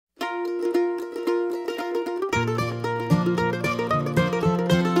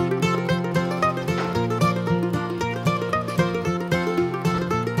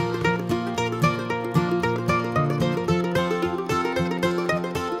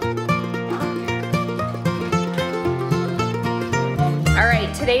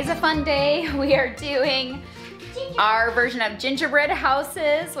today's a fun day. We are doing our version of gingerbread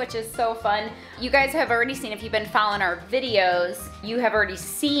houses, which is so fun. You guys have already seen, if you've been following our videos, you have already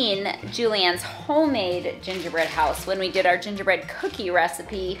seen Julianne's homemade gingerbread house when we did our gingerbread cookie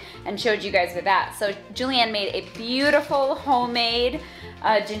recipe and showed you guys with that. So Julianne made a beautiful homemade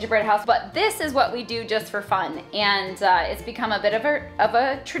gingerbread house, but this is what we do just for fun, and it's become a bit of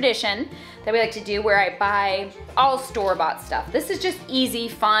a tradition that we like to do, where I buy all store-bought stuff. This is just easy,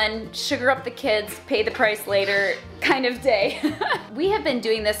 fun, sugar up the kids, pay the price later kind of day. We have been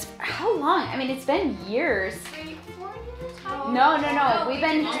doing this for how long? I mean, it's been years. 4 years? No. We've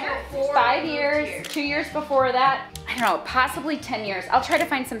been 5 years, 2 years before that. I don't know, possibly 10 years. I'll try to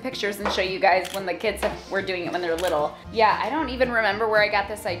find some pictures and show you guys when the kids were doing it when they're little. Yeah, I don't even remember where I got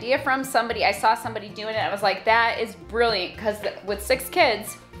this idea from. I saw somebody doing it. I was like, that is brilliant, because with 6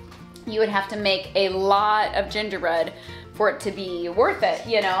 kids, you would have to make a lot of gingerbread for it to be worth it,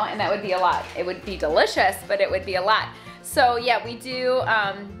 you know, and that would be a lot. It would be delicious, but it would be a lot. So yeah, we do,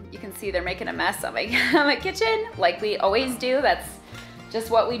 you can see they're making a mess on my kitchen, like we always do. That's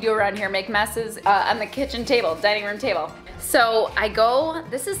just what we do around here, make messes on the kitchen table, dining room table. So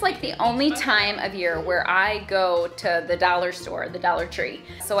this is like the only time of year where I go to the dollar store, the Dollar Tree.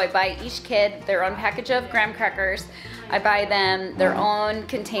 So I buy each kid their own package of graham crackers. I buy them their own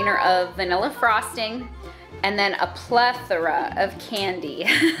container of vanilla frosting, and then a plethora of candy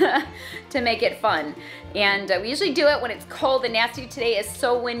to make it fun. And we usually do it when it's cold and nasty. Today is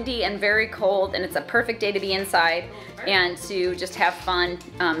so windy and very cold, and it's a perfect day to be inside and to just have fun,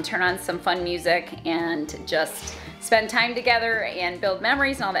 turn on some fun music, and just spend time together and build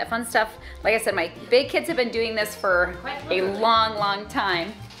memories and all that fun stuff. Like I said, my big kids have been doing this for a long, long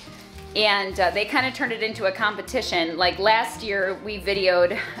time. And they kind of turned it into a competition. Like last year, we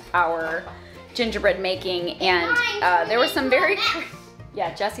videoed our gingerbread making, and there were some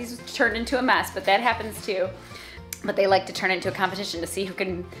yeah, Jesse's turned into a mess, but that happens too. But they like to turn it into a competition to see who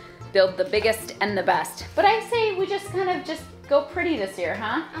can build the biggest and the best. But I say we just kind of just go pretty this year,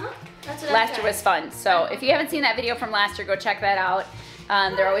 huh? That's what last year was fun. So if you haven't seen that video from last year, go check that out.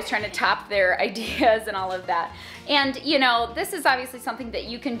 They're always trying to top their ideas and all of that. And you know, this is obviously something that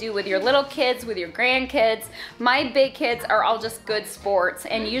you can do with your little kids, with your grandkids. My big kids are all just good sports,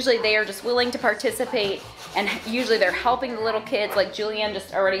 and usually they are just willing to participate, and usually they're helping the little kids. Like Julianne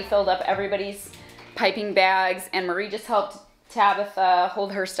just already filled up everybody's piping bags, and Marie just helped Tabitha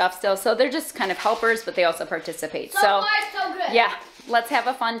hold her stuff still. So they're just kind of helpers, but they also participate. So good. Yeah, let's have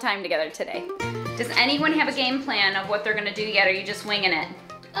a fun time together today. Does anyone have a game plan of what they're gonna do yet, or are you just winging it?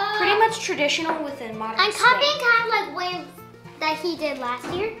 Pretty much traditional with a modern I'm copying kind of like waves that he did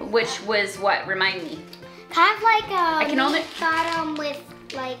last year. Which was what? Remind me. Kind of like I can only got with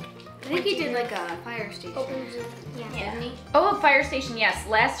like. I think he did like a fire station. Yeah. Didn't he? Oh, a fire station, yes.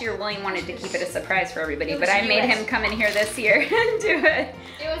 Last year, William wanted to keep it a surprise for everybody, but I made him come in here this year and do it.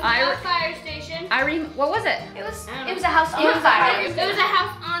 It was a fire station. What was it? It was a house on fire. It was a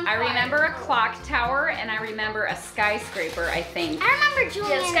house on fire. I remember a clock tower, and I remember a skyscraper, I think. I remember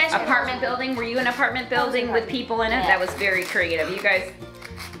Julian. Apartment building. Were you an apartment building with people in it? That was very creative. You guys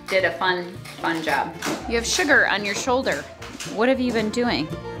did a fun job. You have sugar on your shoulder. What have you been doing?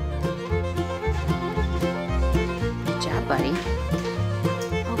 Good job, buddy.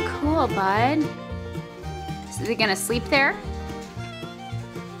 Oh, cool, bud. Is he gonna sleep there?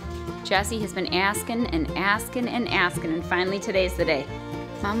 Jesse has been asking and asking and asking, and finally today's the day.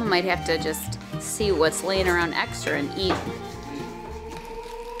 Mama might have to just see what's laying around extra and eat.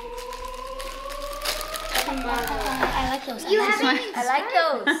 I like those. I like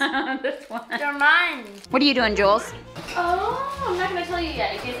those. This one. They're mine. What are you doing, Jules? Oh, I'm not gonna tell you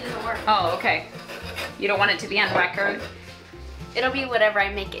yet in case it doesn't work. Oh, okay. You don't want it to be on record? It'll be whatever I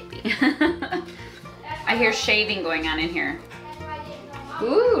make it be. I hear shaving going on in here.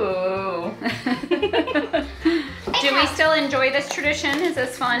 Ooh. Do we still enjoy this tradition? Is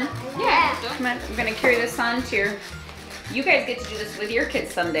this fun? Yeah. Come on, I'm gonna carry this on to your... You guys get to do this with your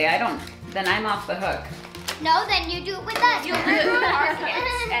kids someday. I don't. Then I'm off the hook. No, then you do it with us. You'll do it with our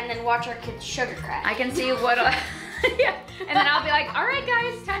kids and then watch our kids sugar crack. I can see what... Yeah. And then I'll be like, all right,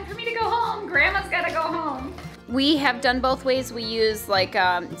 guys, time for me to go home. Grandma's gotta go home. We have done both ways. We use like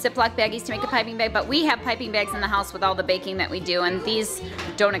Ziploc baggies to make a piping bag, but we have piping bags in the house with all the baking that we do, and these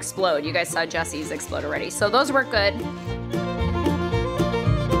don't explode. You guys saw Jesse's explode already. So those work good. Who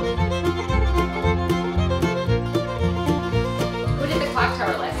did the clock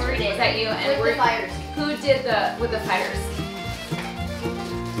tower last year? Was that you? And With the fires. Who did with the fires?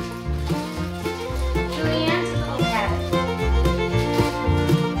 Julianne?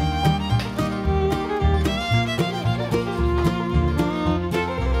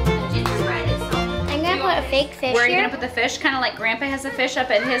 big fish Where are you here. gonna put the fish? Kind of like Grandpa has a fish up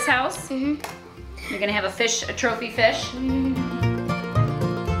at his house? Mm-hmm. You're gonna have a fish, a trophy fish?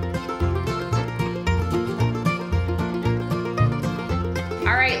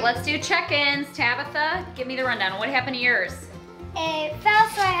 All right, let's do check-ins. Tabitha, give me the rundown. What happened to yours? It fell,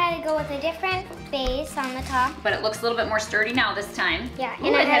 so I had to go with a different base on the top. But it looks a little bit more sturdy now this time. Yeah, Ooh,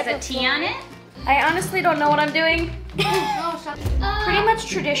 and it it has has a a T on it. I honestly don't know what I'm doing. Pretty much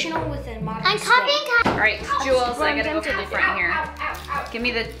traditional with a modern I'm spin. All right, Jules, I gotta go from the front here. Ow, ow, ow. Give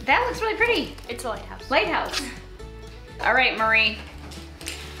me the, that looks really pretty. It's a lighthouse. Lighthouse. All right, Marie,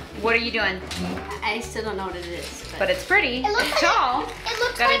 what are you doing? I still don't know what it is. But it's pretty, It looks it's like tall. It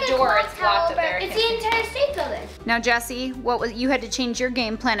looks Got like a door, clock it's blocked tower, up there. but it's the entire state building. Now, Jesse, what was, you had to change your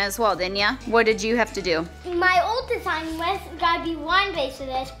game plan as well, didn't you? What did you have to do? My old design was gotta be one base of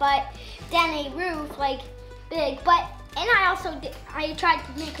this, but then a roof like big. And I also I tried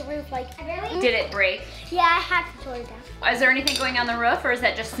to make a roof like. Did it break? Yeah, I had to tore it down. Is there anything going on the roof, or is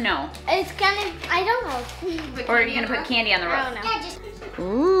that just snow? It's gonna. I don't know. Or are you gonna put candy on the I roof? don't know. Yeah, just.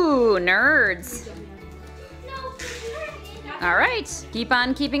 Ooh, nerds. All right, keep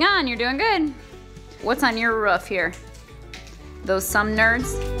on keeping on. You're doing good. What's on your roof here? Those some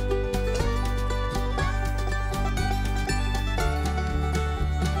nerds?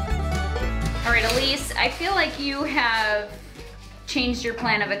 All right, Elise, I feel like you have changed your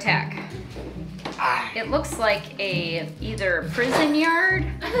plan of attack. It looks like either a prison yard.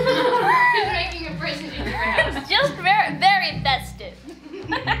 Making a prison in your house. Just very, very festive.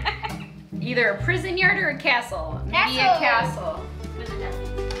 Either a prison yard or a castle. Maybe a castle.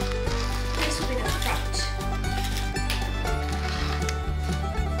 This will be the front.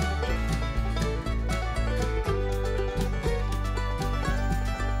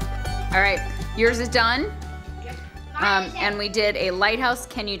 All right, yours is done. And we did a lighthouse.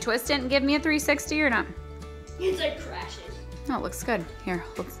 Can you twist it and give me a 360 or not? It's like crashes. Oh, it looks good. Here,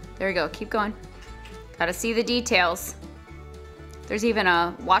 there you go. Keep going. Gotta see the details. There's even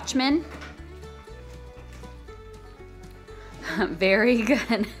a watchman. Very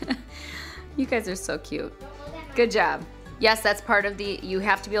good. You guys are so cute. Good job. Yes, that's part of the, you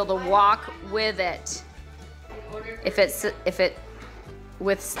have to be able to walk with it. If it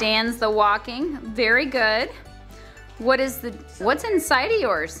withstands the walking, very good. What's inside of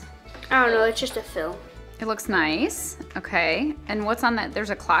yours? I don't know, it's just a fill. It looks nice. Okay, and what's on that?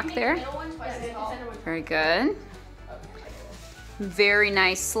 There's a clock there. Very good. Very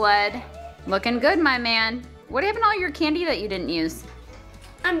nice sled. Looking good, my man. What happened to all your candy that you didn't use?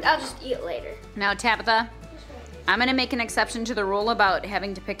 I'll just eat it later. Now, Tabitha, I'm gonna make an exception to the rule about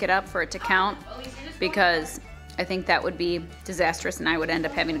having to pick it up for it to count, because I think that would be disastrous and I would end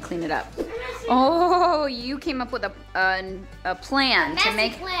up having to clean it up. Oh, you came up with a plan to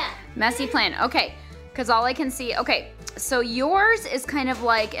make messy plan. Okay, because all I can see. Okay, so yours is kind of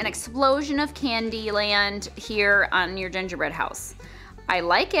like an explosion of candy land here on your gingerbread house. I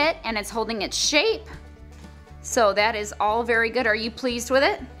like it, and it's holding its shape. So that is all very good. Are you pleased with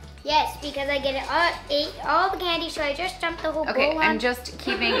it? Yes, because I ate all the candy, so I just dumped the whole Okay, bowl I'm on. just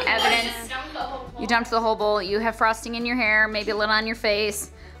keeping evidence. You dumped the whole bowl. You have frosting in your hair, maybe a little on your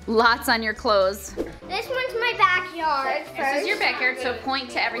face, lots on your clothes. This one's my backyard first. This is your backyard, so point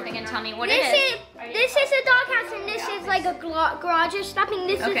to everything and tell me what it is. This is a doghouse, and this is like a garage or something.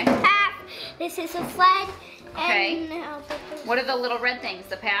 This Okay. is a path. This is a sled. Okay. And I'll put this. What are the little red things?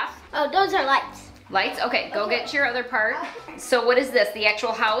 The path? Oh, those are lights. Lights? Okay, go get your other part. So what is this? The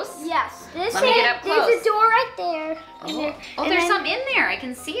actual house? Yes. This Let me get up close. There's a door right there. Oh, there's some in there. I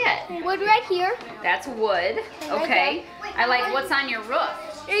can see it. Wood right here. That's wood. Okay. I like what's on your roof.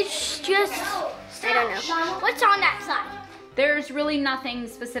 It's just, I don't know. What's on that side? There's really nothing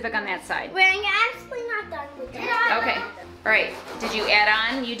specific on that side. We're actually not done with that. Okay. All right. Did you add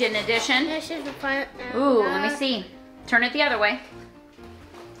on? You did an addition? This is the front. Ooh, let me see. Turn it the other way.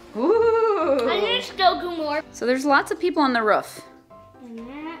 Ooh. I need to still do more. So there's lots of people on the roof.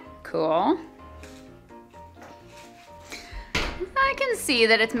 Cool. I can see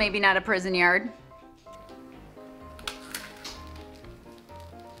that it's maybe not a prison yard.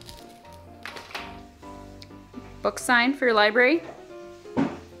 Book sign for your library?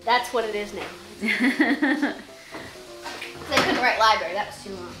 That's what it is now. Okay. I couldn't write library, that was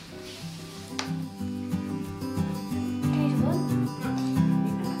too long.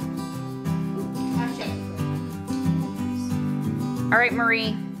 All right,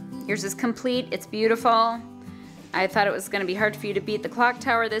 Marie, yours is complete. It's beautiful. I thought it was gonna be hard for you to beat the clock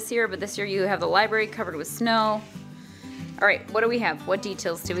tower this year, but this year you have the library covered with snow. All right, what do we have? What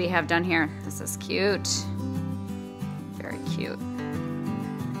details do we have done here? This is cute. Very cute.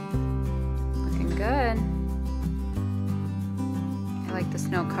 Looking good. I like the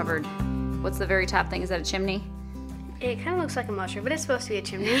snow-covered. What's the very top thing? Is that a chimney? It kind of looks like a mushroom, but it's supposed to be a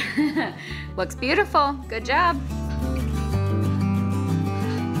chimney. Looks beautiful. Good job.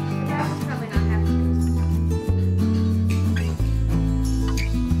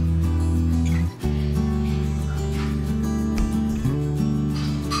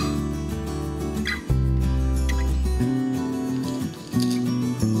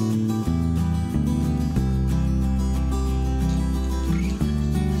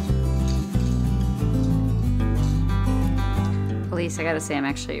 I gotta say, I'm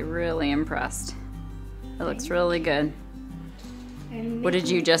actually really impressed. It looks really good. What did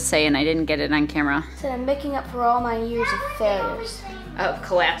you just say and I didn't get it on camera? So I'm making up for all my years of failures. Of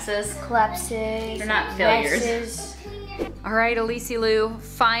collapses? Collapses. They're not failures. Messes. All right, Elise Lou,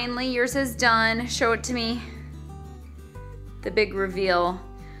 finally yours is done. Show it to me. The big reveal.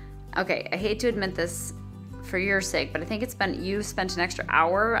 Okay, I hate to admit this for your sake, but I think you spent an extra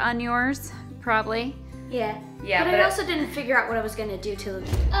hour on yours, probably. Yeah. Yeah, but I also didn't figure out what I was gonna do to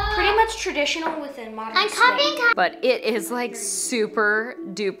pretty much traditional with a modern I'm swing. copying. But it is like super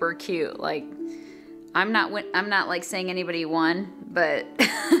duper cute. Like, I'm not like saying anybody won, but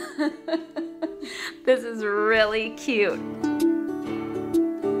this is really cute.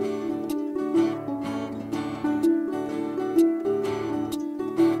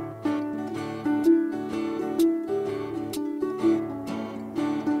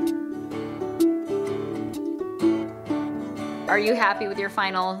 Are you happy with your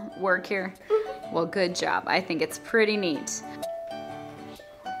final work here? Well, good job. I think it's pretty neat.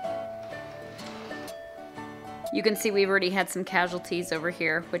 You can see we've already had some casualties over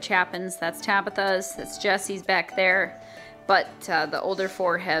here, which happens. That's Tabitha's, that's Jesse's back there. But the older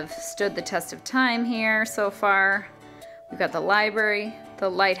four have stood the test of time here so far. We've got the library, the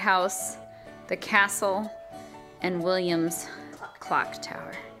lighthouse, the castle, and William's clock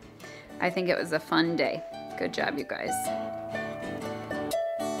tower. I think it was a fun day. Good job, you guys.